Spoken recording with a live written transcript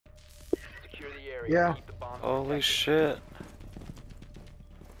the area. Yeah. Keep the bombs Holy protected. shit.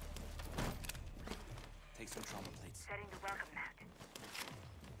 Take some trauma plates. Setting the welcome mat.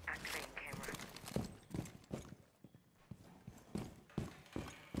 Activating camera.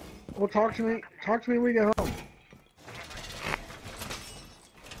 Well, talk to me. Talk to me when we get home.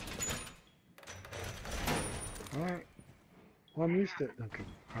 All right. Well, I'm used to it. Okay.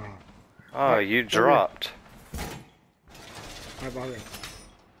 Oh, you dropped. How about it?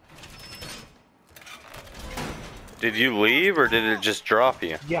 Did you leave or did it just drop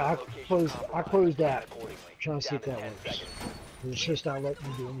you? Yeah, I closed that. Accordingly. Trying to see if Down that to 10 works. seconds. It's just not letting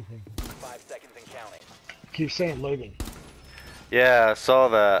me do anything. 5 seconds and counting. Keep saying loading. Yeah, I saw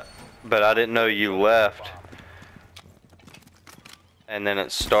that, but I didn't know you left. And then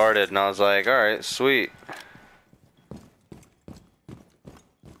it started, and I was like, alright, sweet.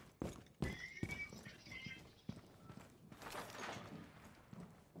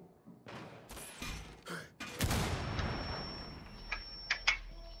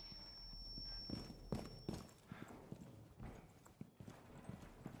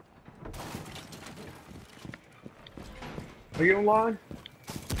 Are you online?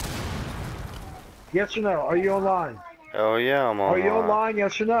 Yes or no? Are you online? Oh yeah, I'm Are online. you online?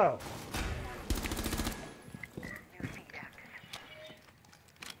 Yes or no? New feed active.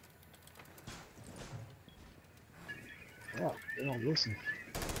 Yeah, they don't listen.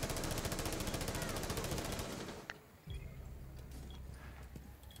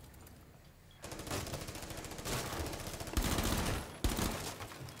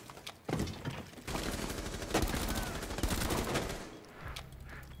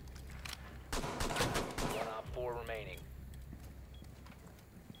 One op 4 remaining.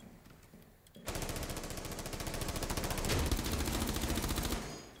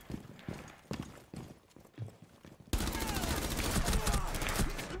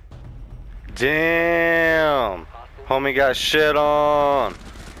 Damn! Homie got shit on.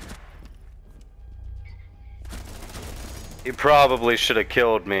 He probably should have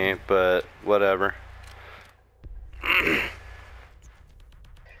killed me, but whatever.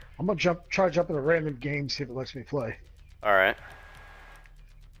 I'm gonna try to jump in a random game, see if it lets me play. Alright.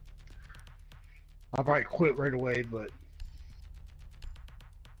 I'll probably quit right away, but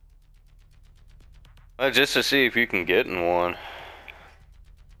Just to see if you can get in one.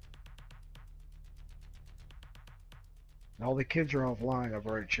 all the kids are offline. I've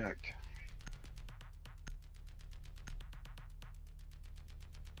already checked.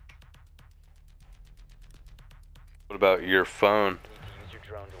 What about your phone? Need to use your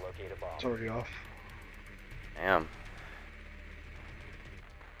drone to locate a bomb. It's already off. Damn.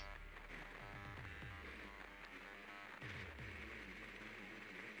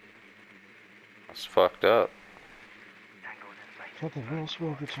 That's fucked up. Tango's in sight. What the hell?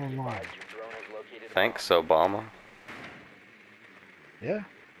 Well, if it's online. Your drone has located a Thanks, bomb. Obama. Yeah.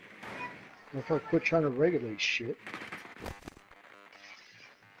 If I quit trying to regulate shit.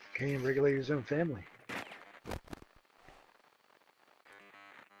 Can't even regulate his own family.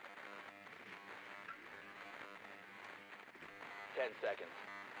 Seconds.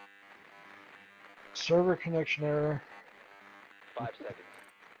 Server connection error. 5 seconds.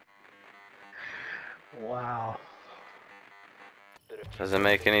 Wow. The diffuser Doesn't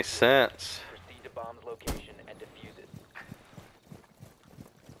make any sense. Proceed to bomb's location and defuse it.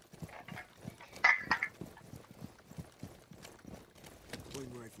 Point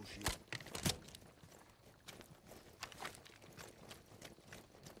rifle shield.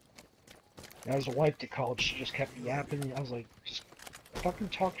 That was a wife that called. She just kept yapping. I was like, just fucking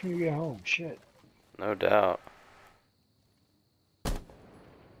talk to me when you get home. Shit. No doubt.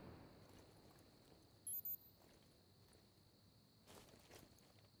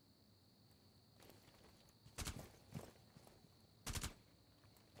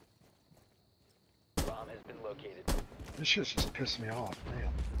 Bomb has been located. This shit's just pissing me off, man.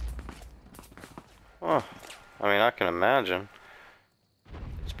 Huh. I mean, I can imagine.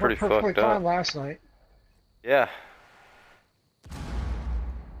 It's pretty Perfectly fucked fine up. last night. Yeah.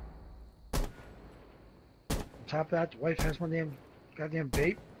 On top of that, the wife has one damn goddamn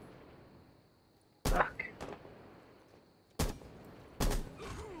vape. Fuck.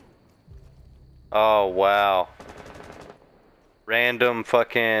 Oh, wow. Random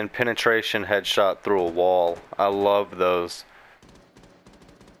fucking penetration headshot through a wall. I love those.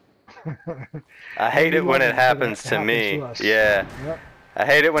 I hate it when it happens to me. Yeah. Yep. I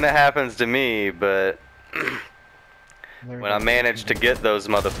hate it when it happens to me, but There when I we go. manage to get those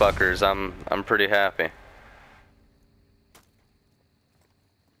motherfuckers, I'm pretty happy.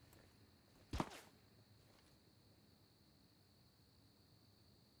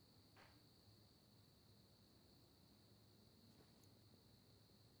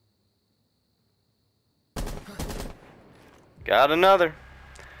 Got another.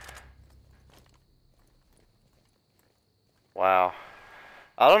 Wow.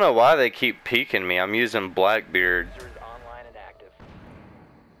 I don't know why they keep peeking me. I'm using Blackbeard. User is online and active.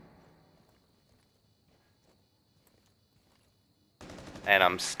 And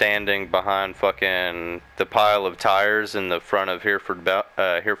I'm standing behind fucking the pile of tires in the front of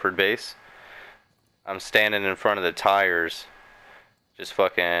Hereford base. I'm standing in front of the tires, just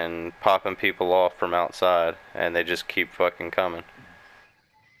fucking popping people off from outside, and they just keep fucking coming.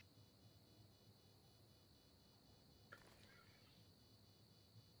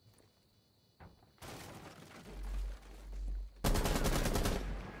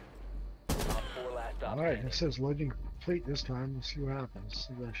 Op 4 last stop Alright, standing. it says loading complete this time. Let's see what happens.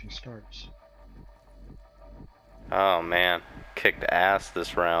 See if it actually starts. Oh man, kicked ass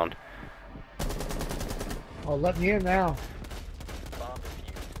this round. Oh, let me in now. Bomb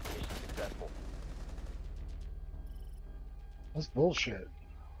defused. Mission successful. That's bullshit.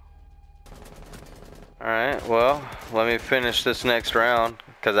 Alright, well, let me finish this next round,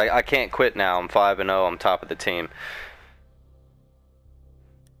 because I can't quit now. I'm 5-0, I'm top of the team.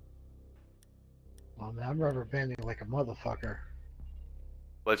 Oh, man, I'm rubber banding like a motherfucker.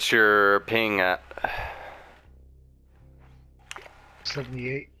 What's your ping at?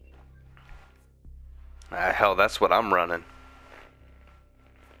 78. Hell, that's what I'm running.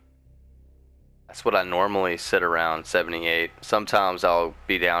 That's what I normally sit around, 78. Sometimes I'll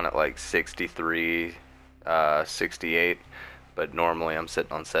be down at like 63, 68, but normally I'm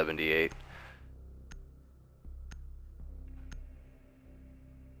sitting on 78.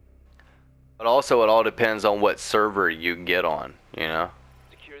 But also it all depends on what server you get on, you know?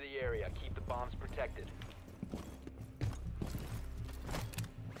 Secure the area. Keep the bombs protected.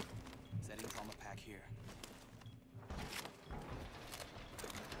 Setting trauma pack here.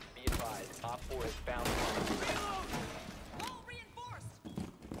 Be advised. Op 4 has found the bomb. All reinforced.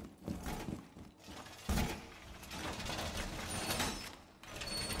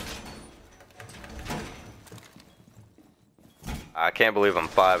 I can't believe I'm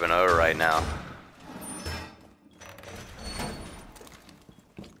 5-0 right now.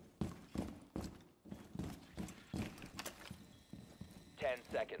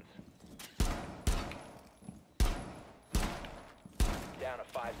 Seconds. Down to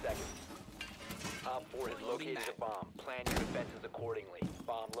 5 seconds. Op 4 has located a bomb. Plan your defenses accordingly.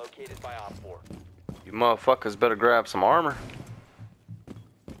 Bomb located by Op 4. You motherfuckers better grab some armor.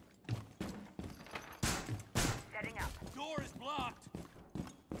 Setting up. Door is blocked.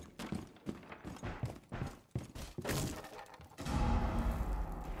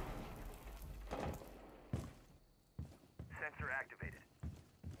 Sensor activated.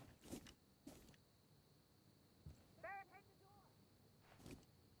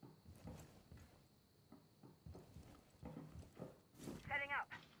 Setting up.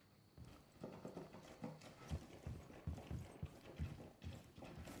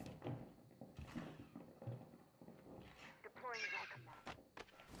 Deploying welcome mat.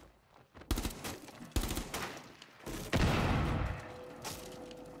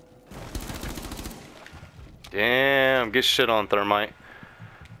 Damn, get shit on, Thermite.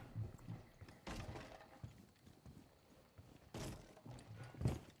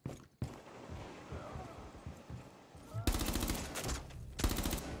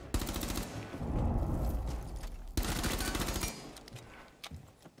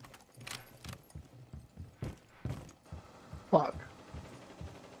 Fuck.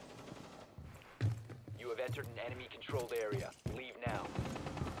 You have entered an enemy controlled area. Leave now.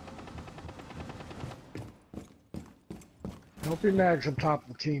 Don't be mad 'cause I'm top of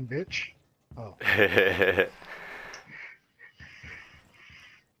the team, bitch. Oh.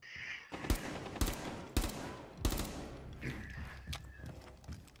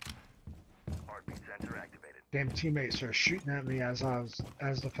 Heartbeat sensor activated. Damn teammates are shooting at me as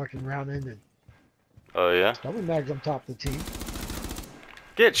the fucking round ended. Oh yeah? Don't be mad 'cause I'm top of the team.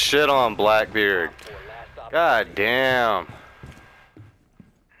 Get shit on, Blackbeard. Op 4 last stop God standing. damn.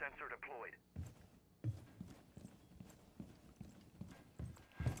 Sensor deployed.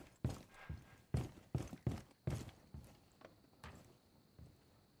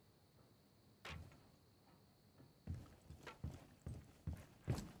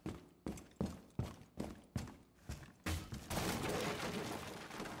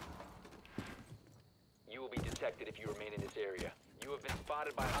 You will be detected if you remain in this area. You have been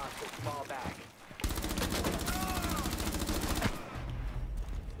spotted by hostiles. Fall back.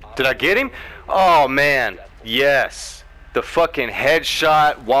 Did I get him? Oh man, yes. The fucking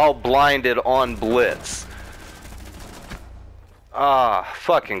headshot while blinded on Blitz. Ah,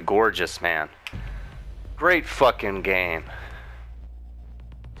 fucking gorgeous, man. Great fucking game.